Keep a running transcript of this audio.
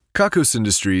Kakos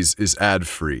Industries is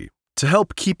ad-free. To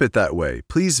help keep it that way,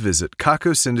 please visit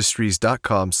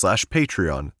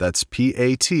kakosindustries.com/Patreon, that's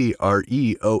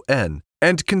Patreon,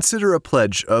 and consider a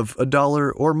pledge of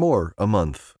 $1 or more a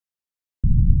month.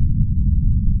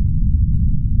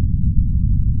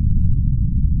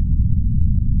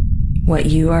 What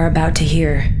you are about to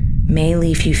hear may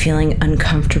leave you feeling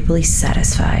uncomfortably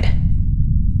satisfied.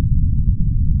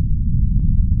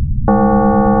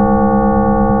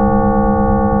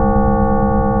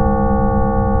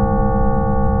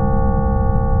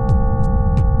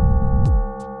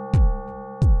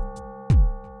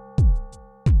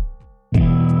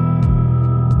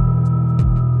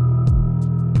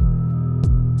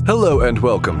 Hello and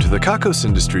welcome to the Kakos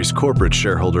Industries corporate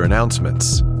shareholder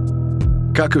announcements.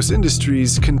 Kakos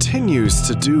Industries continues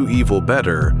to do evil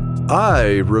better.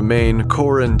 I remain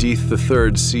Corin Deeth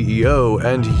III CEO,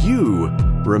 and you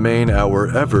remain our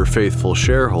ever-faithful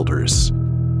shareholders.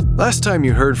 Last time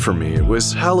you heard from me, it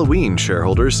was Halloween,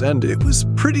 shareholders, and it was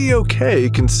pretty okay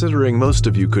considering most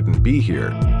of you couldn't be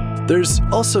here. There's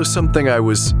also something I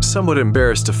was somewhat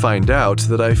embarrassed to find out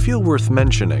that I feel worth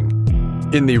mentioning.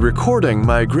 In the recording,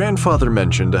 my grandfather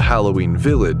mentioned a Halloween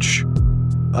village.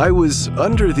 I was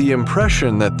under the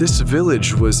impression that this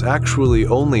village was actually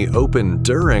only open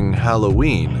during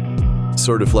Halloween,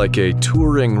 sort of like a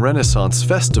touring Renaissance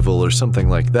festival or something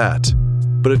like that.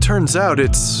 But it turns out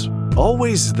it's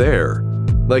always there.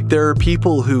 Like there are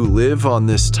people who live on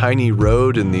this tiny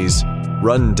road in these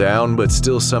run-down but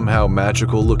still somehow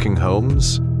magical-looking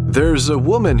homes. There's a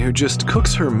woman who just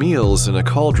cooks her meals in a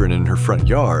cauldron in her front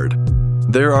yard.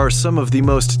 There are some of the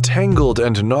most tangled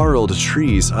and gnarled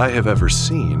trees I have ever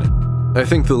seen. I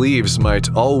think the leaves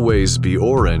might always be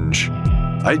orange.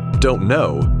 I don't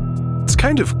know. It's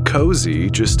kind of cozy,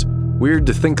 just weird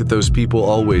to think that those people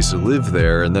always live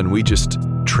there and then we just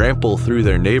trample through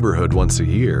their neighborhood once a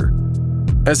year.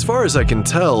 As far as I can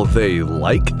tell, they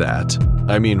like that.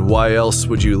 I mean, why else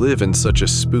would you live in such a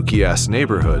spooky-ass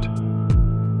neighborhood?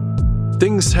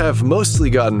 Things have mostly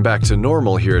gotten back to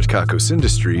normal here at Kakos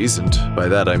Industries, and by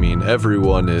that I mean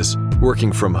everyone is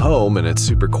working from home and it's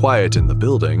super quiet in the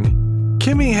building.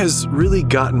 Kimmy has really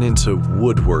gotten into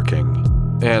woodworking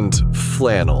and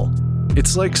flannel.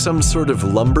 It's like some sort of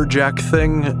lumberjack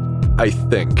thing, I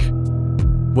think.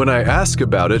 When I ask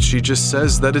about it, she just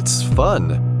says that it's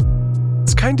fun.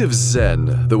 It's kind of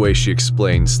zen, the way she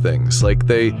explains things, like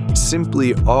they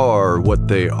simply are what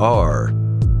they are.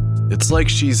 It's like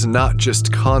she's not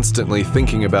just constantly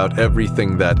thinking about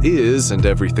everything that is and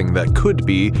everything that could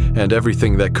be and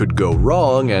everything that could go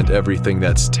wrong and everything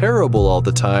that's terrible all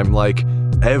the time like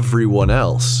everyone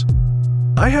else.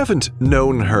 I haven't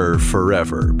known her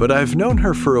forever, but I've known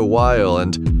her for a while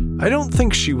and I don't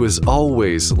think she was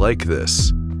always like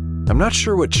this. I'm not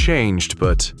sure what changed,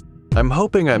 but I'm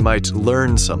hoping I might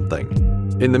learn something.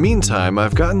 In the meantime,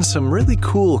 I've gotten some really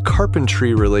cool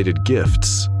carpentry-related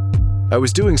gifts. I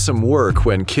was doing some work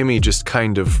when Kimmy just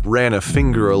kind of ran a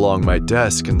finger along my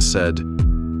desk and said,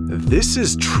 "This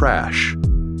is trash,"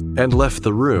 and left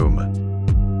the room.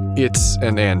 It's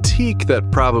an antique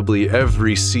that probably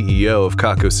every CEO of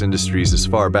Kakos Industries as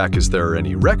far back as there are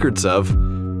any records of,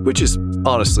 which is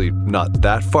honestly not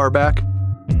that far back,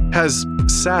 has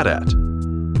sat at.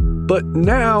 But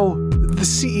now, the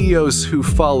CEOs who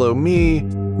follow me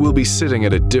will be sitting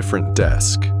at a different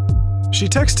desk. She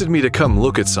texted me to come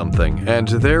look at something, and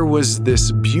there was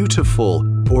this beautiful,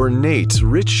 ornate,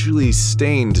 richly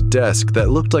stained desk that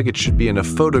looked like it should be in a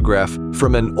photograph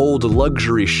from an old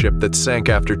luxury ship that sank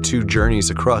after 2 journeys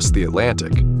across the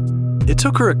Atlantic. It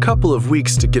took her a couple of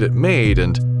weeks to get it made,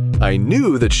 and I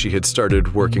knew that she had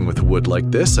started working with wood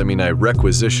like this. I mean, I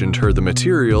requisitioned her the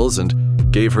materials and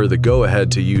gave her the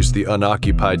go-ahead to use the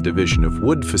unoccupied division of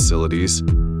wood facilities,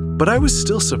 but I was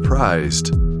still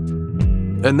surprised.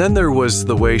 And then there was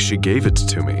the way she gave it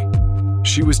to me.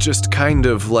 She was just kind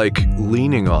of like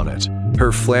leaning on it,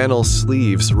 her flannel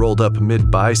sleeves rolled up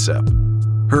mid-bicep.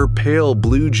 Her pale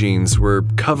blue jeans were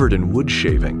covered in wood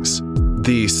shavings.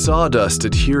 The sawdust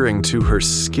adhering to her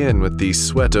skin with the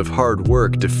sweat of hard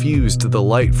work diffused the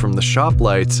light from the shop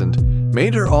lights and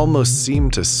made her almost seem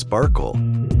to sparkle.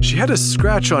 She had a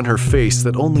scratch on her face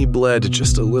that only bled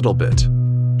just a little bit.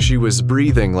 She was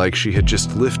breathing like she had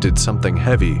just lifted something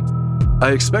heavy.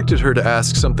 I expected her to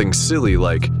ask something silly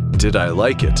like, "Did I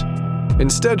like it?"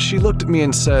 Instead, she looked at me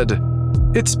and said,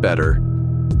 "It's better."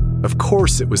 Of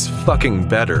course it was fucking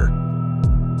better.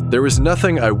 There was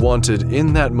nothing I wanted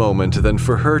in that moment than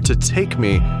for her to take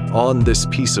me on this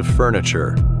piece of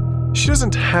furniture. She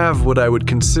doesn't have what I would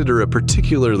consider a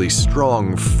particularly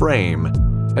strong frame,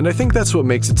 and I think that's what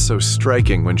makes it so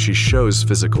striking when she shows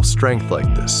physical strength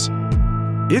like this.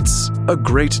 It's a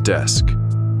great desk.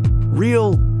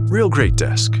 Real great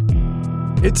desk.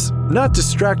 It's not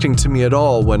distracting to me at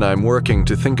all when I'm working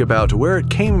to think about where it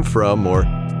came from or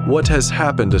what has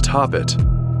happened atop it.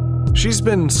 She's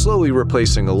been slowly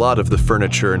replacing a lot of the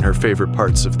furniture in her favorite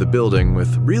parts of the building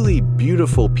with really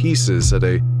beautiful pieces at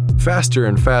a faster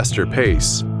and faster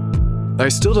pace. I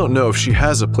still don't know if she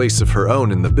has a place of her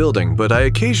own in the building, but I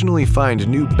occasionally find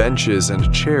new benches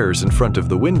and chairs in front of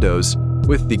the windows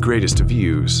with the greatest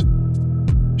views.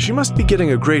 She must be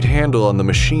getting a great handle on the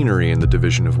machinery in the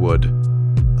division of wood.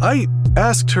 I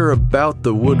asked her about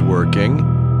the woodworking.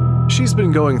 She's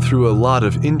been going through a lot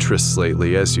of interests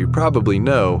lately, as you probably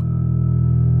know.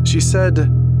 She said,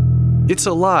 "It's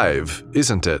alive,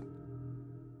 isn't it?"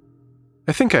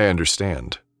 I think I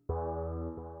understand.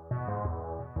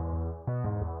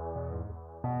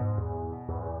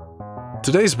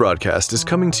 Today's broadcast is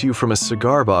coming to you from a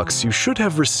cigar box you should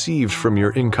have received from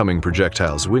your incoming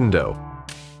projectile's window.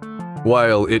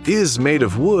 While it is made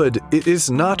of wood, it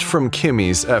is not from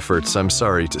Kimmy's efforts, I'm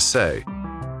sorry to say.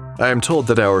 I am told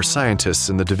that our scientists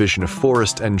in the Division of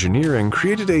Forest Engineering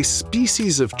created a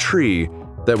species of tree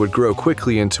that would grow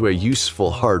quickly into a useful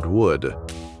hardwood.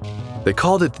 They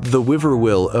called it the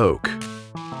whippoorwill oak.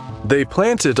 They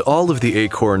planted all of the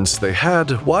acorns they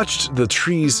had, watched the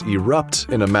trees erupt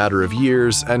in a matter of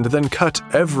years, and then cut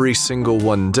every single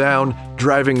one down,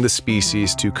 driving the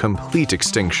species to complete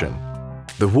extinction.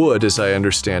 The wood, as I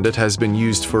understand it, has been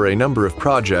used for a number of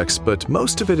projects, but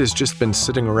most of it has just been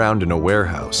sitting around in a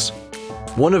warehouse.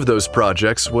 One of those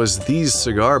projects was these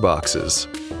cigar boxes.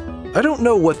 I don't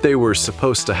know what they were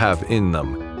supposed to have in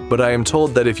them, but I am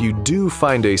told that if you do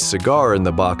find a cigar in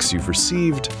the box you've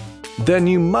received, then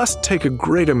you must take a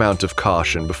great amount of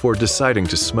caution before deciding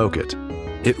to smoke it.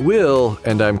 It will,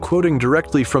 and I'm quoting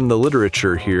directly from the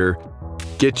literature here,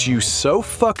 get you so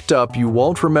fucked up you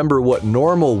won't remember what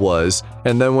normal was,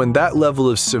 and then when that level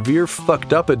of severe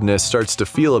fucked upness starts to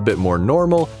feel a bit more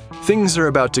normal, things are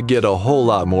about to get a whole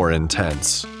lot more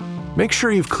intense. Make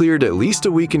sure you've cleared at least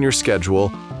a week in your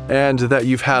schedule, and that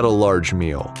you've had a large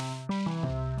meal.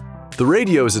 The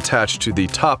radio is attached to the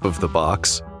top of the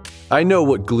box. I know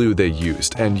what glue they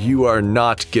used, and you are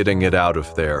not getting it out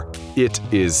of there. It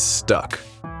is stuck.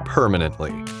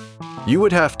 Permanently. You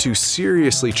would have to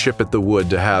seriously chip at the wood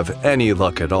to have any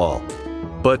luck at all.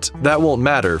 But that won't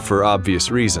matter for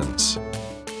obvious reasons.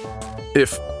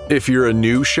 If you're a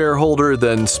new shareholder,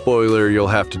 then spoiler, you'll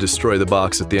have to destroy the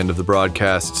box at the end of the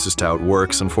broadcast. It's just how it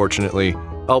works, unfortunately.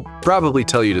 I'll probably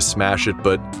tell you to smash it,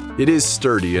 but it is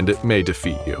sturdy and it may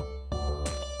defeat you.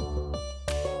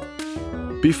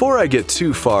 Before I get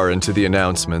too far into the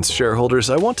announcements, shareholders,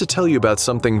 I want to tell you about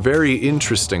something very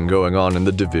interesting going on in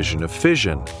the Division of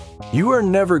Fission. You are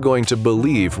never going to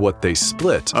believe what they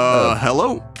split.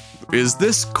 Hello? Is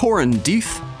this Corin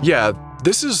Deeth? Yeah,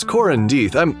 this is Corin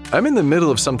Deeth. I'm in the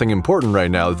middle of something important right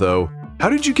now, though. How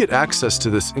did you get access to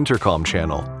this intercom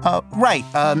channel?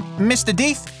 Mr.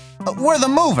 Deeth, we're the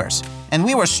movers, and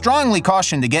we were strongly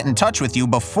cautioned to get in touch with you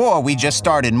before we just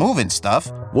started moving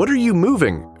stuff. What are you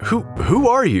moving? Who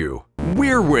are you?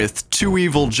 We're with two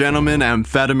evil gentlemen,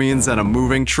 amphetamines, and a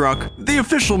moving truck, the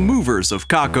official movers of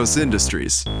Kakos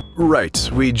Industries. Right,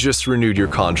 we just renewed your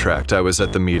contract. I was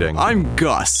at the meeting. I'm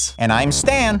Gus. And I'm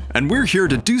Stan. And we're here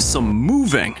to do some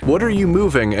moving. What are you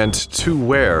moving and to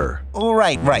where?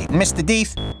 Right, Mr.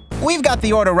 Deeth. We've got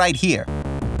the order right here.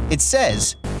 It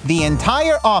says, the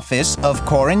entire office of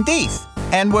Corin Deeth.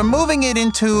 And we're moving it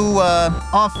into,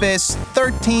 office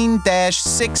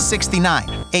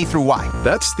 13-669, A through Y.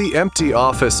 That's the empty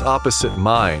office opposite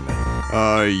mine.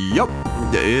 Yup.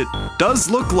 It does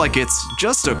look like it's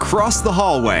just across the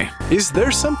hallway. Is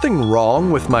there something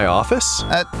wrong with my office?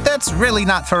 That's really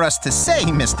not for us to say,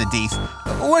 Mr. Deeth.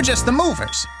 We're just the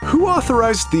movers. Who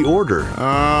authorized the order?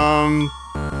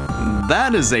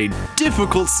 That is a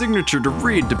difficult signature to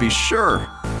read, to be sure.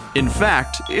 In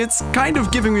fact, it's kind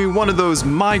of giving me one of those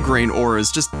migraine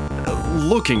auras just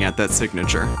looking at that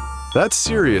signature. That's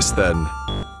serious then.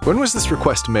 When was this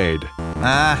request made?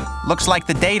 Looks like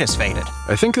the date is faded.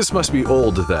 I think this must be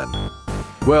old then.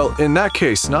 Well, in that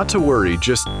case, not to worry,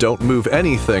 just don't move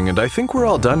anything and I think we're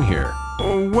all done here.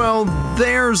 Well,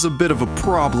 there's a bit of a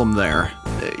problem there.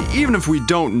 Even if we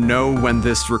don't know when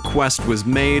this request was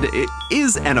made, it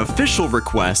is an official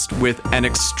request with an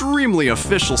extremely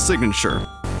official signature.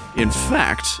 In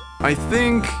fact, I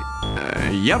think,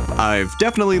 I've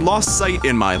definitely lost sight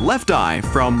in my left eye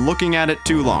from looking at it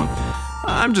too long.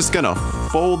 I'm just gonna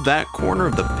fold that corner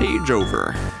of the page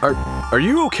over. Are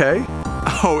you okay?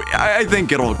 Oh, I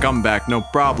think it'll come back, no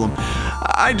problem.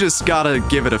 I just gotta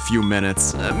give it a few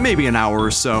minutes, maybe an hour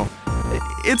or so.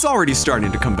 It's already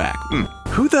starting to come back.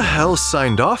 Who the hell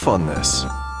signed off on this?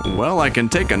 Well, I can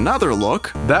take another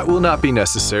look. That will not be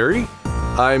necessary.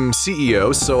 I'm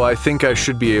CEO, so I think I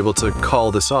should be able to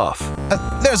call this off.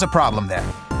 There's a problem there.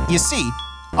 You see,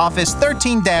 Office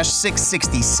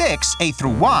 13-666, A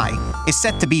through Y, is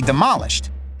set to be demolished.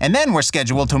 And then we're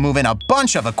scheduled to move in a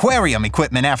bunch of aquarium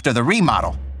equipment after the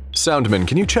remodel. Soundman,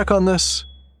 can you check on this?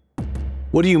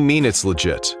 What do you mean it's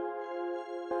legit?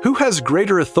 Who has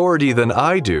greater authority than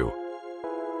I do?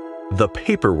 The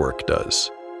paperwork does.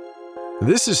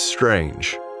 This is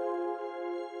strange.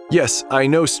 Yes, I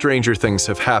know stranger things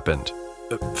have happened.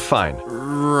 Fine.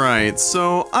 Right,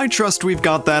 so I trust we've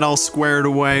got that all squared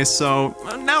away, so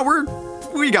now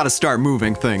we gotta start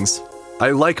moving things.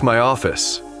 I like my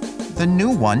office. The new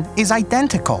one is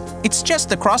identical. It's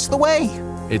just across the way.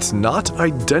 It's not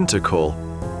identical.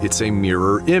 It's a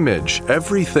mirror image.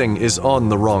 Everything is on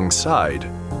the wrong side.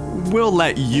 We'll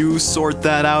let you sort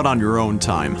that out on your own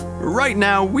time. Right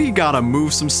now, we gotta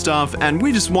move some stuff, and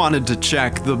we just wanted to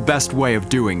check the best way of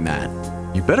doing that.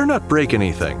 You better not break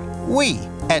anything. We,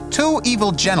 at Two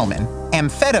Evil Gentlemen,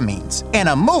 Amphetamines, and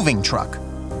a moving truck,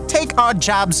 take our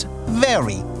jobs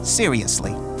very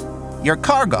seriously. Your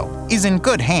cargo is in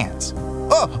good hands.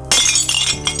 Oh!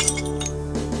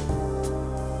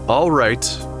 All right.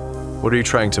 What are you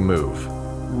trying to move?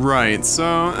 Right,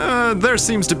 so there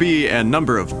seems to be a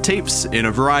number of tapes in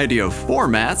a variety of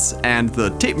formats, and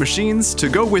the tape machines to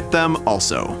go with them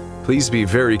also. Please be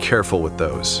very careful with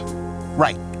those.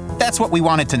 Right. That's what we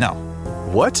wanted to know.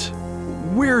 What?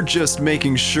 We're just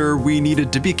making sure we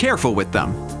needed to be careful with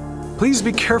them. Please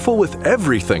be careful with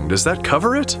everything. Does that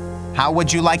cover it? How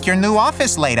would you like your new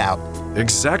office laid out?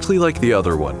 Exactly like the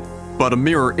other one. But a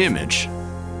mirror image.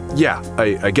 Yeah,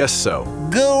 I guess so.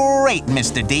 Great,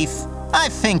 Mr. Deeth. I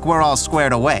think we're all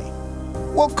squared away.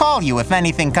 We'll call you if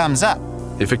anything comes up.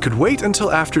 If it could wait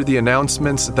until after the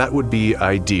announcements, that would be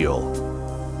ideal.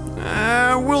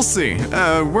 We'll see.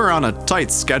 We're on a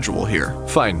tight schedule here.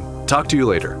 Fine. Talk to you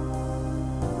later.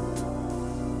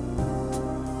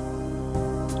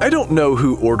 I don't know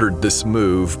who ordered this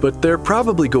move, but they're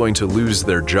probably going to lose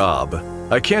their job.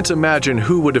 I can't imagine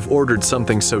who would have ordered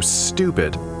something so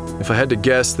stupid. If I had to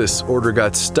guess, this order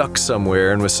got stuck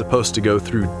somewhere and was supposed to go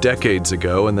through decades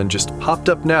ago and then just popped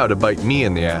up now to bite me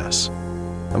in the ass.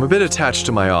 I'm a bit attached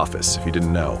to my office, if you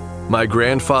didn't know. My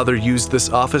grandfather used this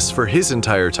office for his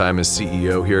entire time as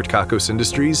CEO here at Kakos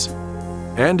Industries,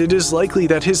 and it is likely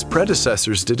that his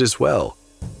predecessors did as well.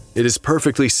 It is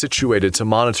perfectly situated to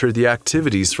monitor the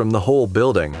activities from the whole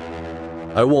building.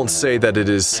 I won't say that it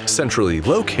is centrally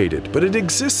located, but it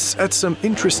exists at some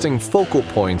interesting focal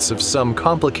points of some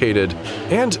complicated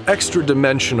and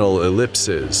extra-dimensional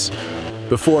ellipses.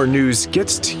 Before news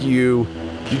gets to you,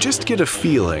 you just get a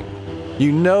feeling.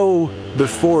 You know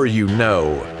before you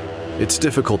know. It's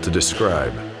difficult to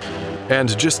describe.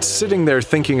 And just sitting there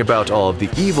thinking about all of the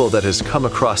evil that has come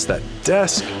across that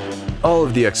desk, all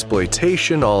of the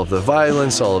exploitation, all of the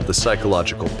violence, all of the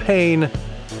psychological pain,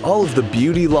 all of the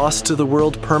beauty lost to the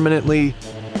world permanently,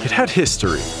 it had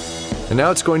history. And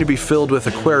now it's going to be filled with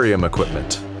aquarium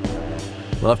equipment.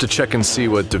 I'll have to check and see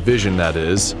what division that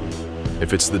is.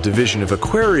 If it's the division of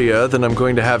Aquaria, then I'm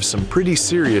going to have some pretty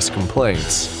serious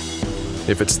complaints.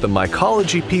 If it's the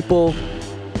mycology people,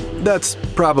 that's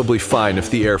probably fine if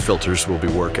the air filters will be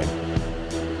working.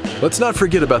 Let's not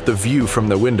forget about the view from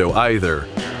the window either.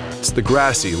 It's the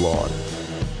grassy lawn.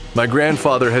 My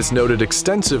grandfather has noted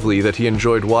extensively that he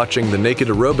enjoyed watching the naked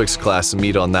aerobics class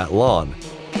meet on that lawn.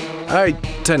 I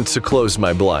tend to close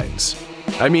my blinds.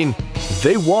 I mean,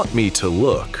 they want me to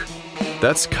look.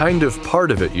 That's kind of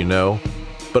part of it, you know.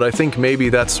 But I think maybe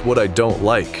that's what I don't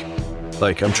like.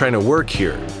 Like, I'm trying to work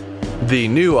here. The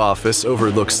new office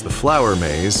overlooks the flower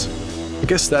maze. I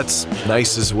guess that's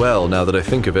nice as well, now that I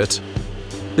think of it.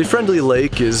 The friendly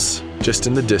lake is just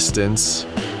in the distance.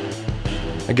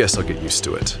 I guess I'll get used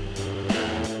to it.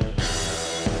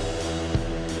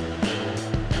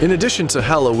 In addition to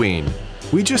Halloween,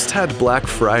 we just had Black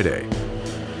Friday.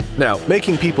 Now,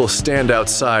 making people stand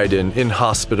outside in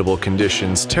inhospitable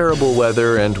conditions, terrible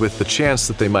weather, and with the chance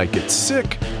that they might get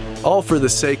sick, all for the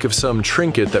sake of some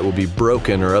trinket that will be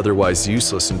broken or otherwise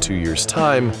useless in 2 years'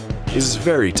 time, is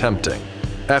very tempting.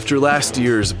 After last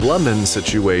year's Blummin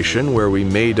situation, where we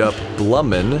made up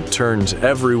Blummin, turned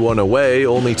everyone away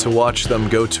only to watch them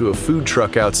go to a food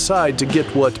truck outside to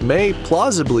get what may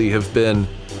plausibly have been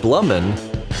Blummin,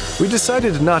 we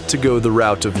decided not to go the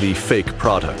route of the fake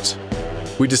product.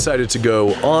 We decided to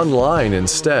go online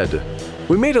instead.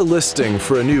 We made a listing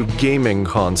for a new gaming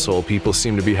console people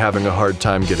seem to be having a hard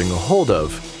time getting a hold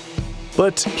of.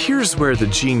 But here's where the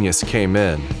genius came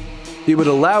in. It would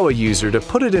allow a user to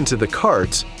put it into the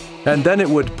cart and then it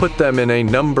would put them in a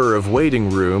number of waiting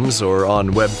rooms or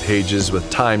on web pages with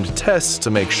timed tests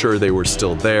to make sure they were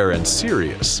still there and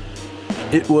serious.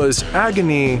 It was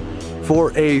agony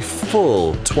for a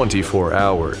full 24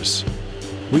 hours.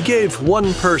 We gave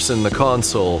one person the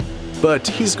console, but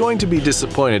he's going to be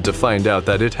disappointed to find out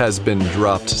that it has been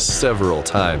dropped several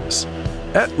times.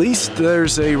 At least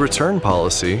there's a return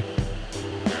policy.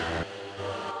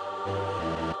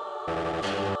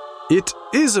 It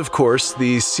is, of course,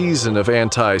 the season of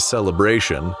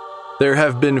anti-celebration. There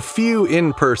have been few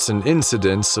in-person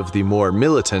incidents of the more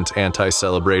militant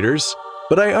anti-celebrators,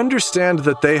 but I understand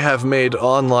that they have made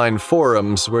online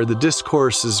forums where the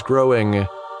discourse is growing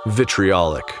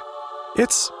vitriolic.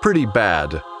 It's pretty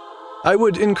bad. I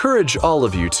would encourage all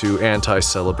of you to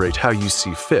anti-celebrate how you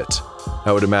see fit.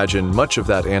 I would imagine much of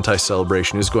that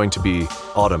anti-celebration is going to be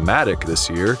automatic this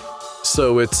year,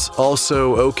 so it's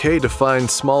also okay to find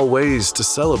small ways to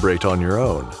celebrate on your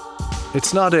own.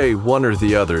 It's not a one or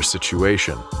the other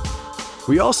situation.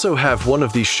 We also have one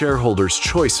of the Shareholders'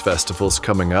 Choice Festivals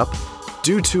coming up.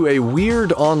 Due to a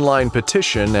weird online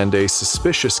petition and a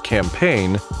suspicious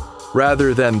campaign,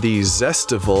 rather than the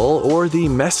Zestival or the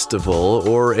Mestival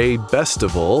or a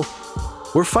Bestival,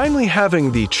 we're finally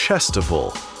having the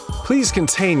Chestival. Please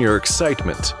contain your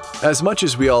excitement. As much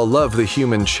as we all love the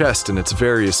human chest in its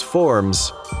various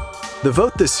forms, the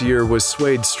vote this year was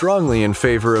swayed strongly in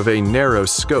favor of a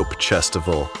narrow-scope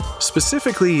Chestival,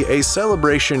 specifically a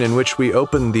celebration in which we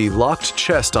open the locked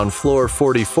chest on floor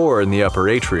 44 in the upper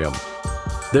atrium.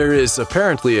 There is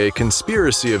apparently a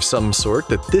conspiracy of some sort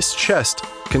that this chest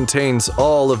contains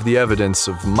all of the evidence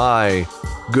of my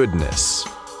goodness.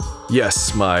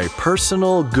 Yes, my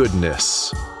personal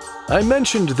goodness. I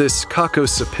mentioned this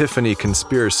Kakos Epiphany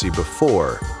conspiracy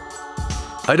before.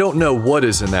 I don't know what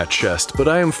is in that chest, but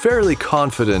I am fairly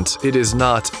confident it is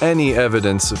not any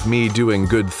evidence of me doing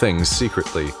good things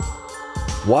secretly.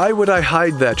 Why would I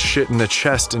hide that shit in a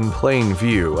chest in plain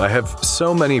view? I have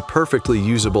so many perfectly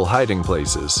usable hiding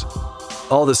places.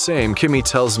 All the same, Kimmy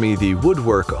tells me the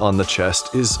woodwork on the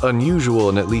chest is unusual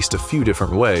in at least a few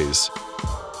different ways.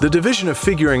 The division of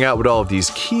figuring out what all of these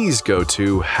keys go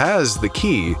to has the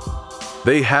key.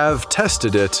 They have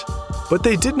tested it, but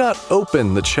they did not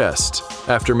open the chest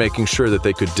after making sure that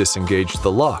they could disengage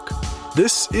the lock.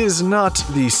 This is not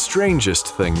the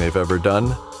strangest thing they've ever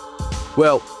done.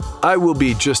 Well, I will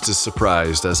be just as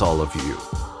surprised as all of you.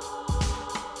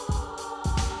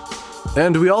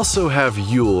 And we also have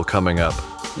Yule coming up.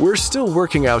 We're still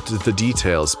working out the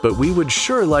details, but we would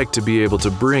sure like to be able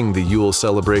to bring the Yule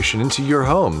celebration into your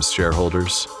homes,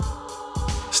 shareholders.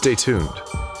 Stay tuned.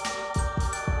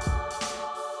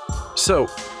 So,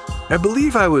 I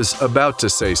believe I was about to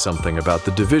say something about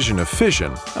the division of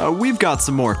fission. We've got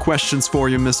some more questions for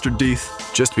you, Mr.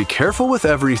 Deeth. Just be careful with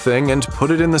everything and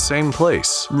put it in the same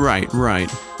place. Right.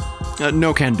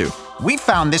 No can do. We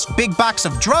found this big box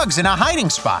of drugs in a hiding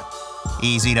spot.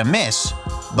 Easy to miss,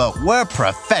 but we're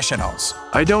professionals.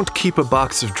 I don't keep a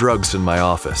box of drugs in my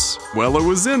office. Well, it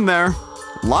was in there.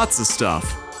 Lots of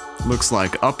stuff. Looks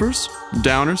like uppers,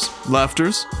 downers,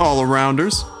 lefters,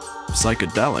 all-arounders,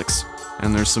 psychedelics.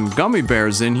 And there's some gummy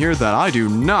bears in here that I do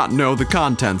not know the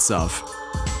contents of.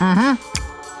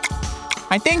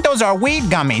 I think those are weed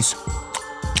gummies.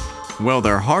 Well,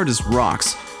 they're hard as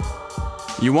rocks.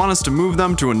 You want us to move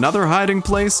them to another hiding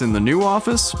place in the new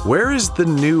office? Where is the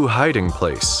new hiding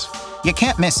place? You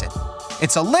can't miss it.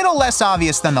 It's a little less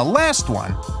obvious than the last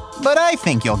one, but I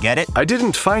think you'll get it. I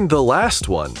didn't find the last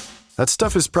one. That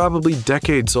stuff is probably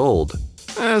decades old.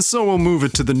 So we'll move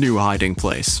it to the new hiding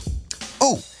place.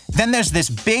 Ooh, then there's this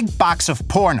big box of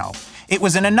porno. It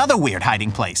was in another weird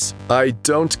hiding place. I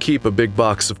don't keep a big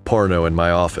box of porno in my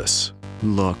office.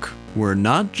 Look, we're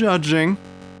not judging.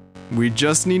 We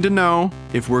just need to know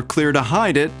if we're clear to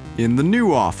hide it in the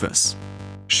new office.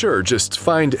 Sure, just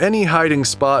find any hiding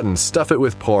spot and stuff it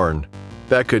with porn.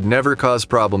 That could never cause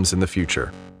problems in the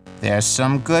future. There's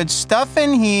some good stuff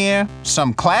in here.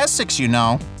 Some classics, you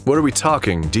know. What are we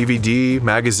talking? DVD,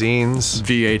 magazines?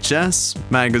 VHS,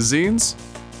 magazines,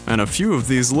 and a few of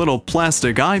these little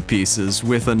plastic eyepieces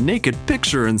with a naked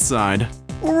picture inside.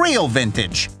 Real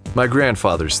vintage. My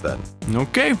grandfather's then.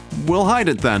 Okay, we'll hide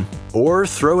it then. Or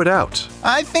throw it out.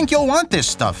 I think you'll want this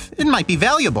stuff. It might be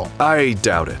valuable. I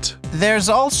doubt it. There's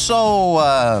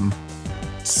also,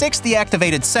 6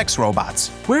 deactivated sex robots.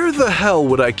 Where the hell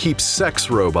would I keep sex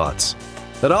robots?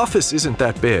 That office isn't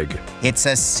that big. It's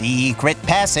a secret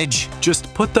passage.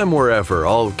 Just put them wherever.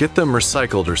 I'll get them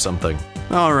recycled or something.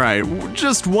 All right,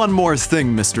 just one more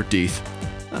thing, Mr. Deeth.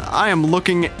 I am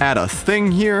looking at a thing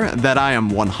here that I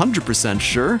am 100%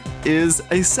 sure is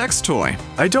a sex toy.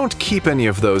 I don't keep any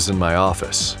of those in my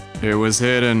office. It was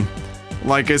hidden.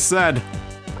 Like I said,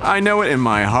 I know it in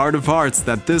my heart of hearts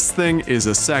that this thing is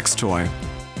a sex toy.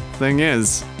 Thing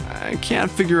is, I can't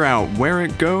figure out where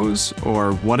it goes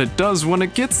or what it does when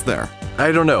it gets there.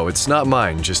 I don't know, it's not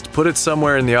mine. Just put it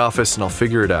somewhere in the office and I'll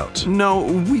figure it out. No,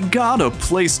 we got a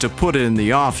place to put it in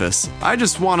the office. I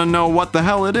just want to know what the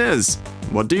hell it is.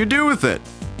 What do you do with it?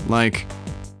 Like,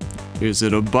 is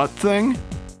it a butt thing?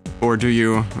 Or do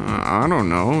you, I don't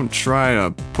know, try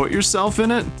to put yourself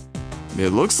in it? It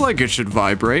looks like it should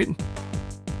vibrate.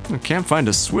 I can't find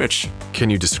a switch. Can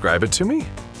you describe it to me?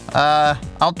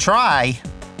 I'll try.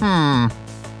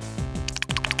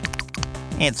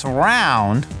 It's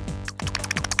round.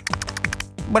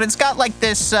 But it's got like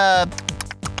this,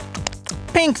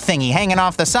 pink thingy hanging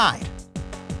off the side.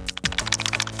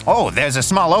 Oh, there's a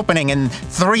small opening in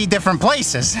 3 different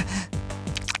places.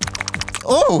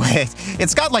 Oh,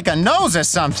 it's got like a nose or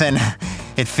something.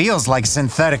 It feels like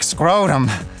synthetic scrotum.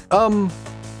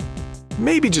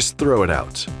 Maybe just throw it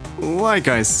out. Like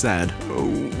I said,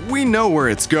 we know where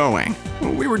it's going.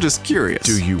 We were just curious.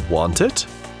 Do you want it?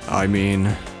 I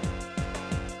mean,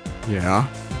 yeah.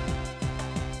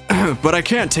 But I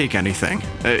can't take anything.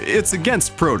 It's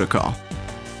against protocol.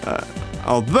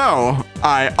 Although,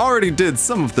 I already did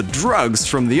some of the drugs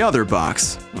from the other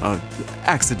box.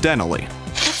 Accidentally.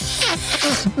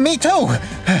 Me too.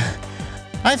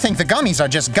 I think the gummies are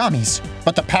just gummies,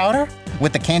 but the powder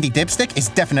with the candy dipstick is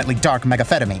definitely dark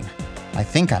megamphetamine. I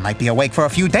think I might be awake for a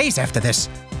few days after this.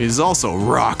 He's also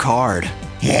rock hard.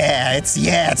 Yeah,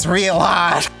 it's real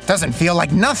hard. Doesn't feel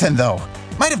like nothing though.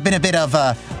 Might have been a bit of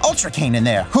Ultracane in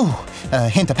there. Whew. A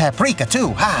hint of paprika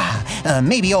too.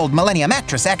 Maybe old Millennium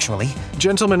Actress actually.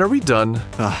 Gentlemen, are we done?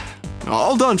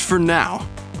 All done for now.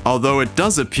 Although it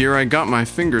does appear I got my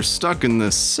finger stuck in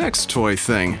this sex toy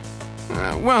thing.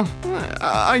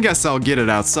 I guess I'll get it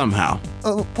out somehow.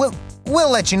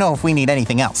 We'll let you know if we need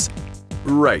anything else.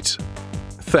 Right.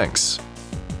 Thanks.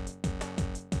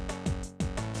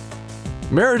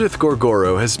 Meredith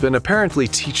Gorgoro has been apparently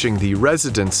teaching the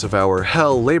residents of our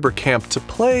Hell labor camp to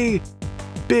play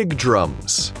big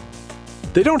drums.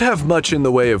 They don't have much in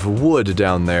the way of wood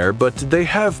down there, but they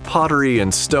have pottery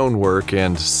and stonework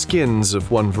and skins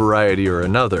of one variety or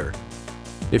another.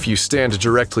 If you stand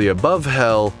directly above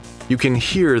Hell, you can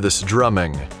hear this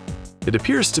drumming. It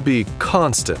appears to be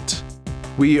constant.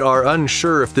 We are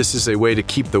unsure if this is a way to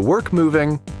keep the work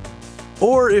moving,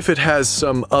 or if it has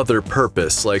some other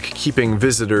purpose, like keeping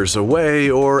visitors away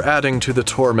or adding to the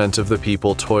torment of the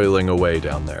people toiling away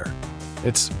down there.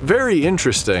 It's very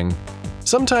interesting.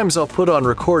 Sometimes I'll put on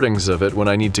recordings of it when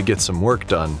I need to get some work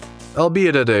done,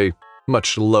 albeit at a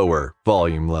much lower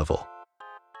volume level.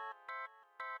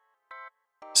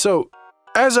 So,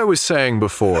 as I was saying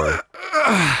before...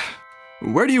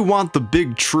 Where do you want the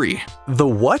big tree? The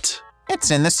what? It's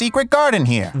in the secret garden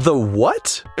here. The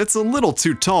what? It's a little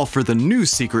too tall for the new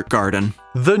secret garden.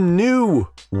 The new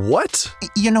what?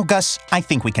 You know, Gus, I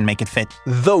think we can make it fit.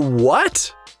 The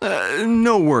what?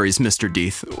 No worries, Mr.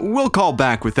 Deeth. We'll call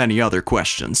back with any other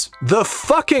questions. The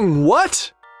fucking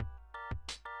what?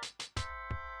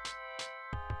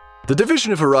 The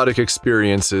Division of Erotic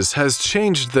Experiences has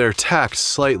changed their tact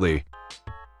slightly.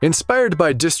 Inspired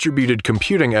by distributed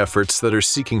computing efforts that are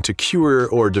seeking to cure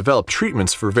or develop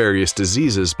treatments for various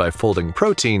diseases by folding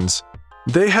proteins,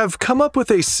 they have come up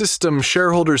with a system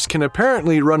shareholders can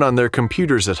apparently run on their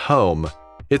computers at home.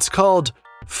 It's called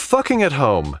Fucking at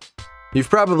Home. You've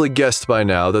probably guessed by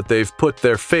now that they've put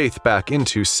their faith back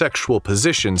into sexual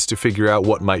positions to figure out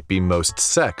what might be most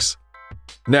sex.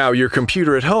 Now, your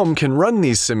computer at home can run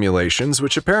these simulations,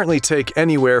 which apparently take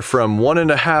anywhere from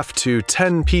 1.5 to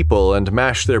 10 people and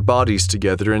mash their bodies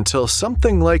together until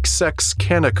something like sex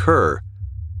can occur.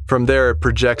 From there, it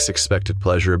projects expected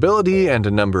pleasurability and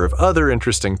a number of other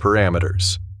interesting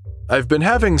parameters. I've been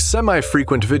having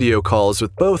semi-frequent video calls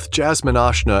with both Jasmine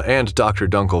Ashna and Dr.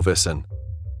 Dunkelvissen.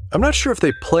 I'm not sure if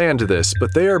they planned this,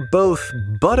 but they are both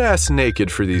butt-ass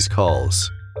naked for these calls.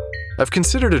 I've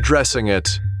considered addressing it,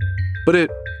 but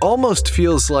it almost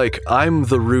feels like I'm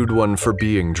the rude one for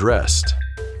being dressed.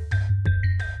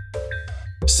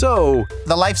 So,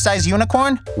 The life-size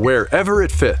unicorn? wherever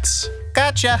it fits.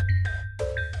 Gotcha.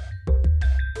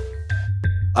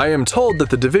 I am told that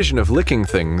the Division of Licking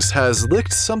Things has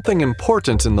licked something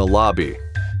important in the lobby.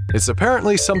 It's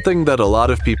apparently something that a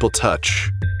lot of people touch.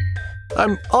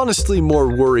 I'm honestly more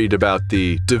worried about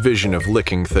the Division of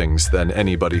Licking Things than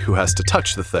anybody who has to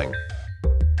touch the thing.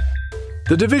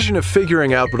 The division of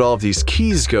figuring out what all of these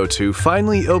keys go to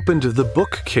finally opened the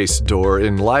bookcase door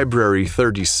in Library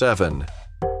 37.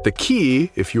 The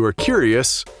key, if you are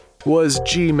curious, was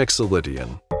G.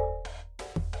 Mixolydian.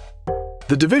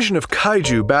 The Division of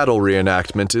Kaiju Battle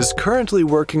Reenactment is currently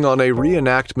working on a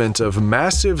reenactment of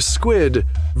Massive Squid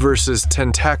vs.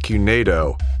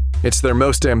 Tentacunado. It's their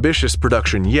most ambitious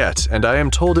production yet, and I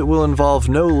am told it will involve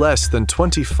no less than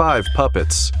 25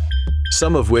 puppets,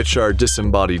 some of which are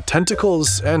disembodied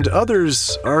tentacles and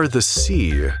others are the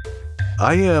sea.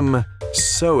 I am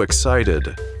so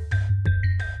excited.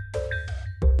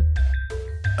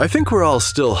 I think we're all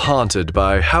still haunted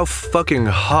by how fucking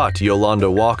hot Yolanda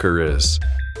Walker is.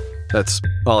 That's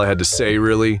all I had to say,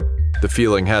 really. The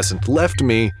feeling hasn't left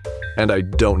me, and I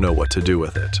don't know what to do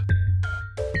with it.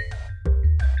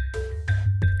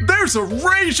 There's a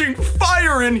raging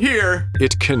fire in here!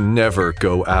 It can never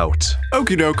go out.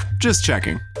 Okie doke, just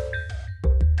checking.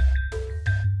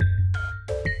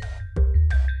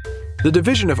 The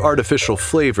Division of Artificial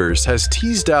Flavors has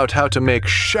teased out how to make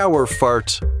shower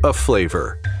fart a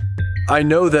flavor. I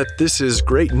know that this is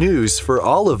great news for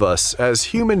all of us as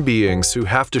human beings who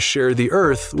have to share the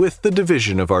earth with the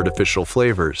Division of Artificial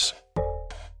Flavors.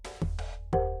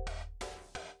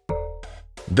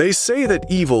 They say that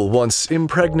evil once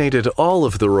impregnated all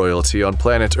of the royalty on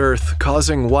planet Earth,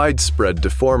 causing widespread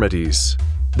deformities.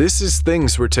 This is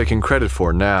things we're taking credit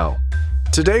for now.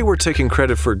 Today we're taking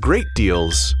credit for great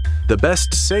deals, the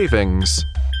best savings,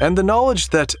 and the knowledge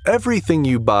that everything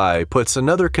you buy puts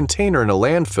another container in a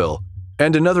landfill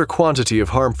and another quantity of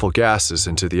harmful gases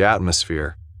into the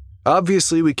atmosphere.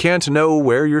 Obviously, we can't know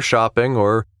where you're shopping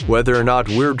or whether or not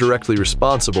we're directly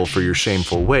responsible for your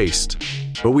shameful waste,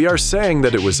 but we are saying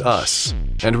that it was us,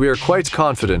 and we are quite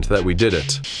confident that we did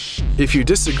it. If you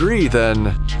disagree,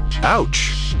 then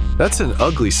ouch, that's an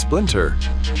ugly splinter.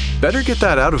 Better get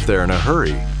that out of there in a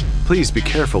hurry. Please be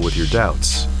careful with your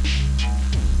doubts.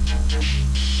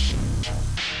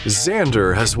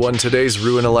 Xander has won today's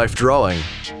Ruin a Life drawing.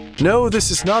 No, this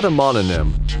is not a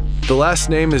mononym. The last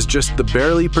name is just the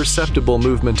barely perceptible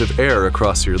movement of air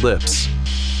across your lips.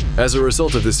 As a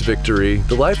result of this victory,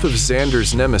 the life of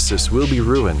Xander's nemesis will be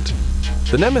ruined.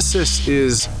 The nemesis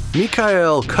is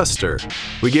Mikhail Custer.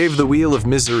 We gave the Wheel of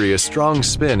Misery a strong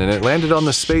spin and it landed on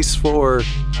the space for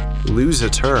lose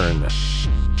a turn.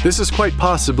 This is quite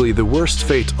possibly the worst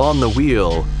fate on the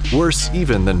wheel, worse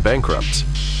even than bankrupt.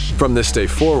 From this day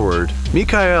forward,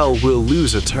 Mikhail will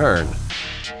lose a turn.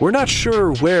 We're not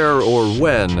sure where or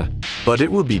when, but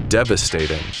it will be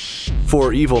devastating.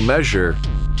 For evil measure,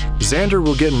 Xander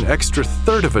will get an extra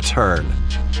third of a turn.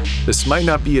 This might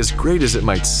not be as great as it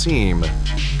might seem.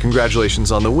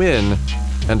 Congratulations on the win,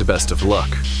 and best of luck.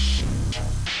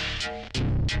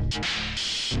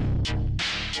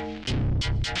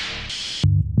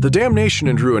 The Damnation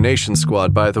and Ruination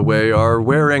Squad, by the way, are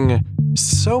wearing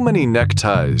so many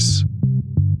neckties.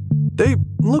 They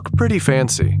look pretty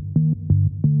fancy.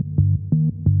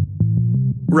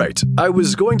 Right, I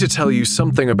was going to tell you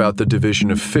something about the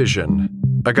Division of Fission.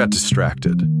 I got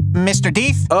distracted. Mr.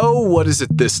 Deeth? Oh, what is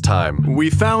it this time? We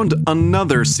found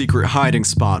another secret hiding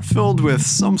spot filled with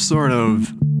some sort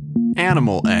of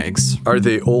animal eggs. Are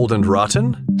they old and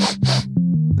rotten?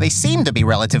 They seem to be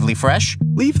relatively fresh.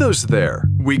 Leave those there.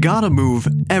 We gotta move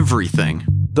everything.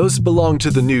 Those belong to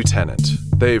the new tenant.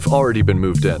 They've already been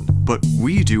moved in. But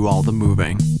we do all the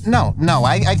moving. No,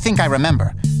 I think I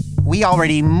remember. We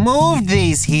already moved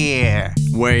these here.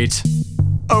 Wait.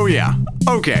 Oh yeah,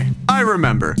 okay, I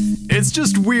remember. It's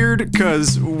just weird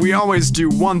because we always do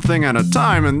one thing at a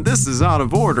time and this is out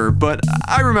of order, but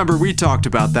I remember we talked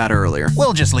about that earlier.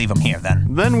 We'll just leave them here then.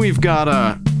 Then we've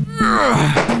got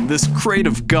this crate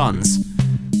of guns.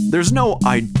 There's no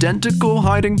identical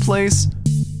hiding place,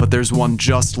 but there's one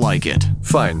just like it.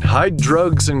 Fine, hide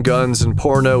drugs and guns and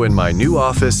porno in my new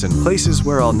office in places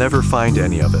where I'll never find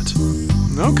any of it.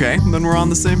 Okay, then we're on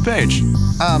the same page.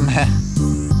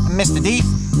 Mr. Deeth,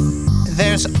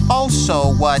 there's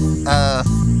also what,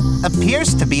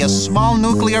 appears to be a small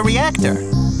nuclear reactor.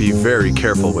 Be very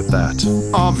careful with that.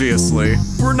 Obviously,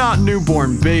 we're not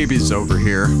newborn babies over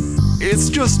here. It's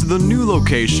just the new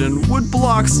location would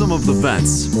block some of the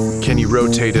vents. Can you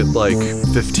rotate it like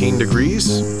 15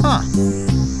 degrees? Huh.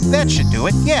 That should do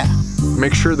it, yeah.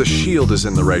 Make sure the shield is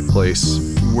in the right place.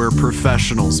 We're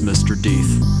professionals, Mr.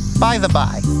 Deeth. By the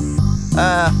by,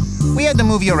 we had to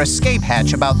move your escape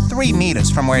hatch about 3 meters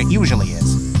from where it usually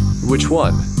is. Which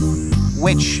one?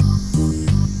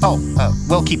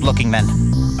 We'll keep looking then.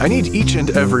 I need each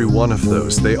and every one of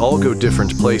those. They all go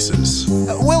different places.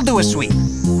 We'll do a sweep.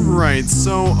 Right,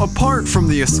 so apart from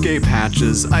the escape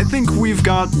hatches, I think we've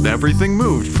got everything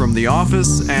moved from the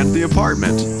office and the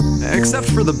apartment,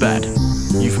 except for the bed.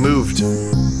 You've moved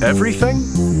everything?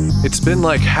 It's been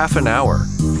like half an hour.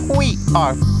 We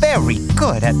are very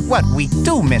good at what we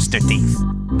do, Mr. Deeth.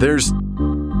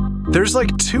 There's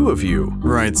like 2 of you.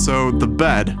 Right, so the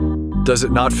bed. Does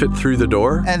it not fit through the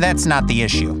door? That's not the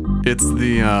issue. It's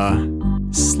the,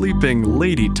 sleeping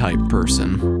lady type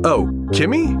person. Oh,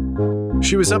 Kimmy?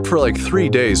 She was up for like 3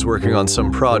 days working on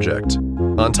some project.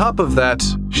 On top of that,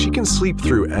 she can sleep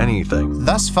through anything.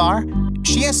 Thus far,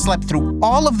 she has slept through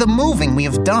all of the moving we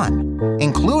have done,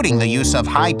 including the use of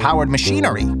high-powered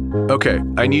machinery. Okay,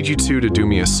 I need you 2 to do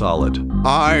me a solid.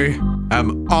 I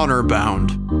am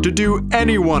honor-bound to do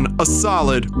anyone a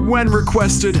solid when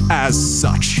requested as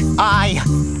such. I,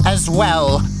 as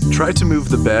well. Try to move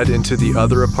the bed into the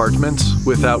other apartment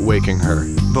without waking her.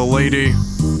 The lady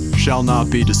shall not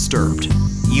be disturbed.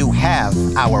 You have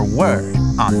our word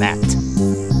on that.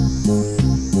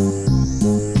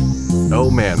 Oh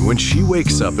man, when she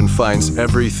wakes up and finds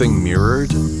everything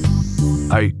mirrored,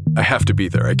 I have to be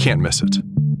there. I can't miss it.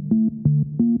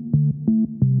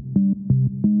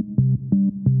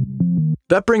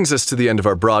 That brings us to the end of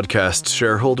our broadcast,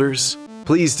 shareholders.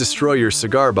 Please destroy your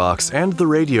cigar box and the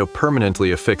radio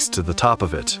permanently affixed to the top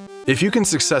of it. If you can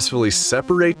successfully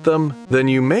separate them, then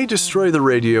you may destroy the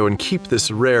radio and keep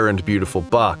this rare and beautiful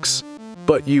box.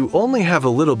 But you only have a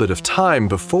little bit of time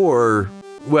before,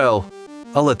 well,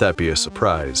 I'll let that be a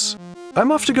surprise.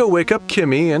 I'm off to go wake up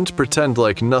Kimmy and pretend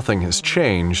like nothing has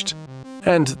changed,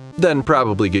 and then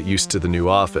probably get used to the new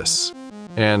office.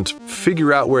 And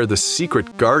figure out where the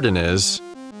secret garden is.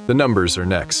 The numbers are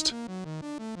next.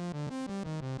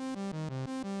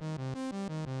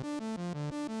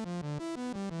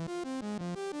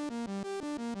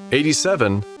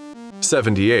 $87,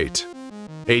 $78,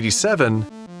 $87,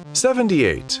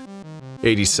 $78,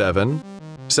 $87,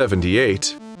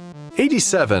 $78,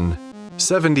 $87,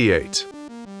 $78,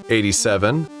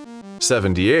 $87,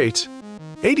 $78,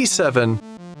 $87,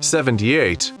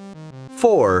 $78,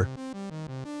 4,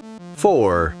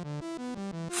 4,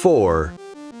 4,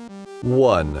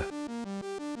 1.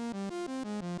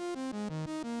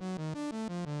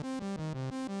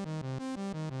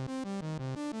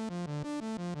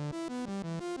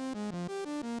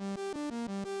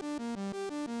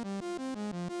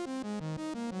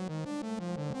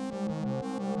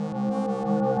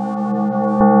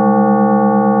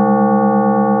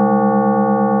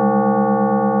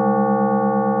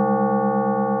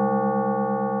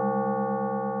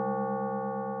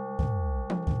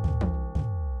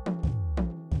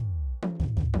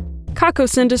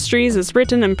 Kakos Industries is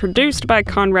written and produced by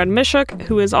Conrad Mishuk,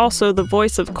 who is also the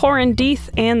voice of Corin Deeth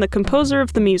and the composer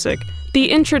of the music. The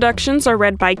introductions are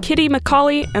read by Kitty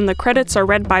McCauley, and the credits are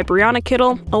read by Brianna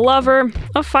Kittle, a lover,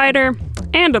 a fighter,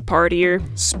 and a partier.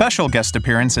 Special guest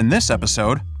appearance in this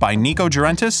episode by Nico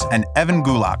Gerentis and Evan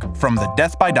Gulak from the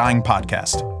Death by Dying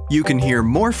podcast. You can hear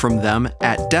more from them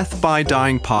at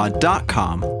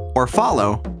deathbydyingpod.com or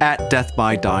follow at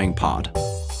deathbydyingpod.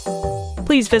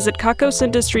 Please visit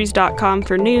kakosindustries.com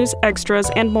for news, extras,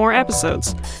 and more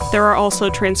episodes. There are also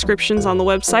transcriptions on the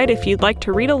website if you'd like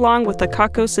to read along with the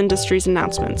Kakos Industries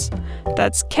announcements.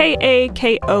 That's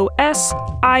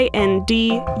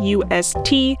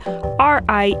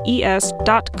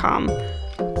KAKOSINDUSTRIES.com.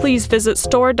 Please visit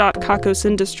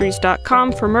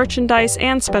store.kakosindustries.com for merchandise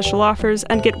and special offers,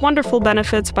 and get wonderful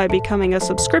benefits by becoming a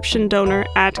subscription donor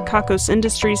at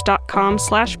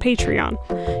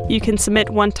kakosindustries.com/Patreon. You can submit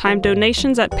one-time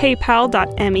donations at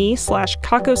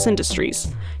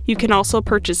paypal.me/kakosindustries. You can also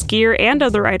purchase gear and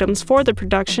other items for the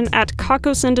production at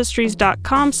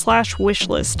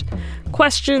kakosindustries.com/wishlist.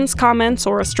 Questions, comments,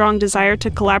 or a strong desire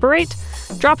to collaborate?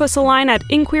 Drop us a line at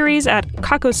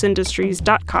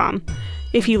inquiries@kakosindustries.com.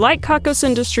 If you like Kakos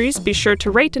Industries, be sure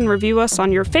to rate and review us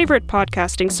on your favorite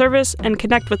podcasting service, and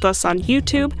connect with us on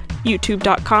YouTube,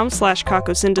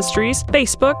 youtube.com/kakosindustries,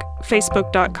 Facebook,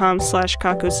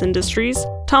 facebook.com/kakosindustries,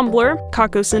 Tumblr,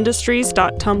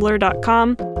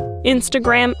 kakosindustries.tumblr.com,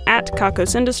 Instagram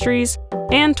 @kakosindustries,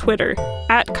 and Twitter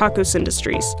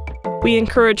 @kakosindustries. We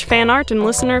encourage fan art and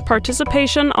listener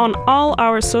participation on all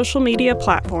our social media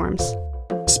platforms.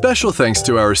 Special thanks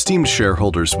to our esteemed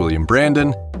shareholders William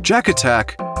Brandon, Jack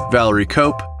Attack, Valerie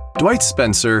Cope, Dwight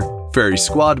Spencer, Fairy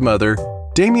Squad Mother,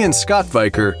 Damian Scott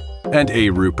Viker, and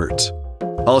A. Rupert.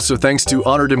 Also thanks to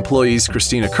honored employees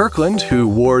Christina Kirkland, who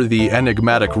wore the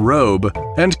enigmatic robe,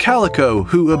 and Calico,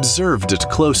 who observed it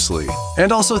closely.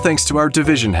 And also thanks to our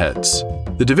division heads.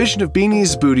 The division of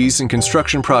beanies, booties, and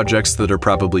construction projects that are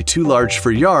probably too large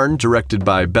for yarn, directed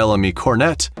by Bellamy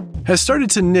Cornett, has started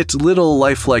to knit little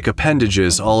lifelike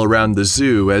appendages all around the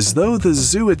zoo, as though the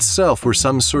zoo itself were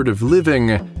some sort of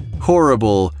living,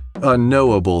 horrible,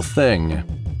 unknowable thing.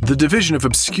 The division of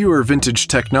obscure vintage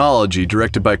technology,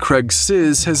 directed by Craig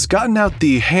Sizz, has gotten out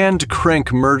the hand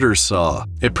crank murder saw.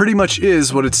 It pretty much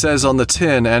is what it says on the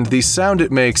tin, and the sound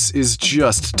it makes is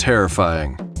just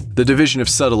terrifying. The division of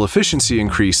subtle efficiency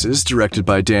increases, directed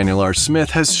by Daniel R. Smith,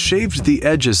 has shaved the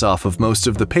edges off of most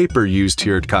of the paper used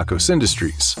here at Kakos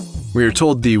Industries. We are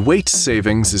told the weight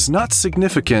savings is not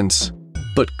significant,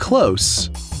 but close.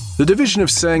 The division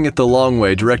of Saying It the Long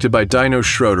Way, directed by Dino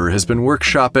Schroeder, has been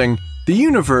workshopping. The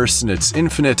universe and its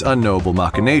infinite unknowable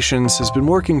machinations has been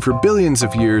working for billions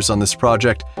of years on this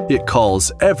project it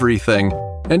calls Everything,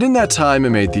 and in that time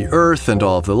it made the Earth and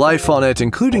all of the life on it,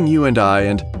 including you and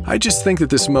I just think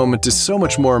that this moment is so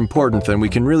much more important than we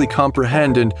can really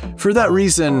comprehend, and for that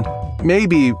reason,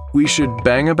 maybe we should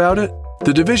bang about it?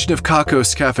 The division of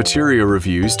Kakos Cafeteria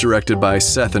Reviews, directed by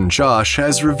Seth and Josh,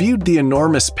 has reviewed the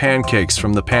enormous pancakes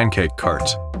from the pancake cart.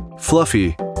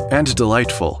 Fluffy and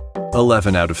delightful.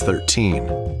 11 out of 13.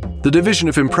 The division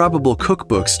of Improbable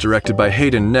Cookbooks, directed by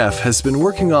Hayden Neff, has been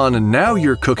working on Now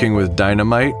You're Cooking with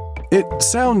Dynamite. It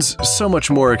sounds so much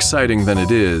more exciting than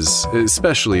it is,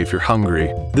 especially if you're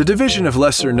hungry. The division of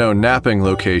lesser-known napping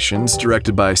locations,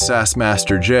 directed by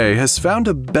Sassmaster J, has found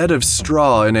a bed of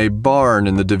straw in a barn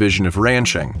in the division of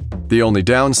ranching. The only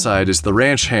downside is the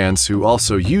ranch hands who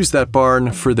also use that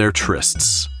barn for their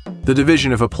trysts. The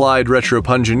division of Applied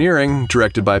Retropungineering,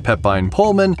 directed by Pepine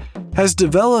Pullman, has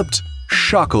developed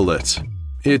Chocolate.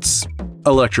 It's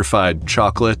electrified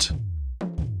chocolate.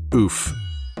 Oof.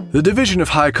 The division of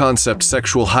High-Concept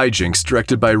Sexual Hijinks,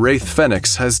 directed by Wraith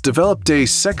Phoenix, has developed a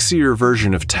sexier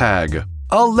version of Tag.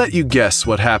 I'll let you guess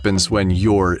what happens when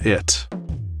you're it.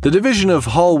 The division of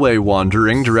Hallway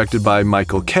Wandering, directed by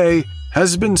Michael K.,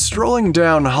 has been strolling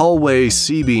down hallway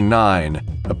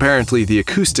CB9. Apparently, the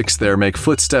acoustics there make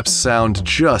footsteps sound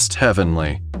just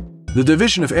heavenly. The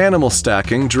division of Animal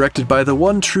Stacking, directed by the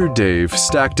one true Dave,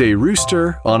 stacked a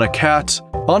rooster on a cat,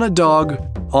 on a dog,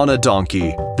 on a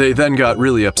donkey. They then got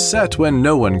really upset when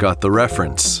no one got the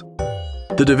reference.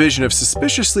 The division of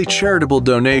Suspiciously Charitable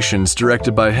Donations,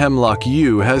 directed by Hemlock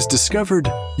U, has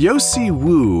discovered Yossi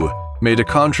Wu made a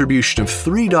contribution of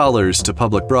 $3 to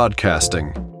public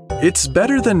broadcasting. It's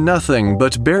better than nothing,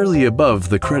 but barely above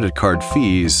the credit card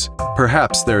fees.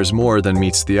 Perhaps there's more than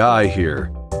meets the eye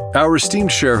here. Our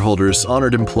esteemed shareholders,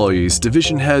 honored employees,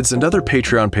 division heads, and other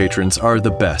Patreon patrons are the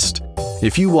best.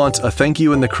 If you want a thank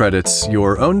you in the credits,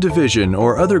 your own division,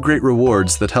 or other great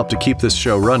rewards that help to keep this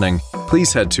show running,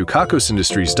 please head to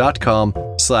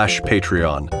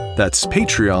kakosindustries.com/Patreon. That's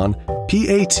Patreon,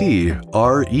 Patreon.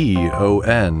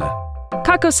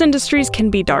 Kakos Industries can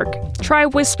be dark. Try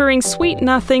whispering sweet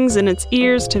nothings in its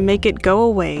ears to make it go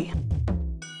away.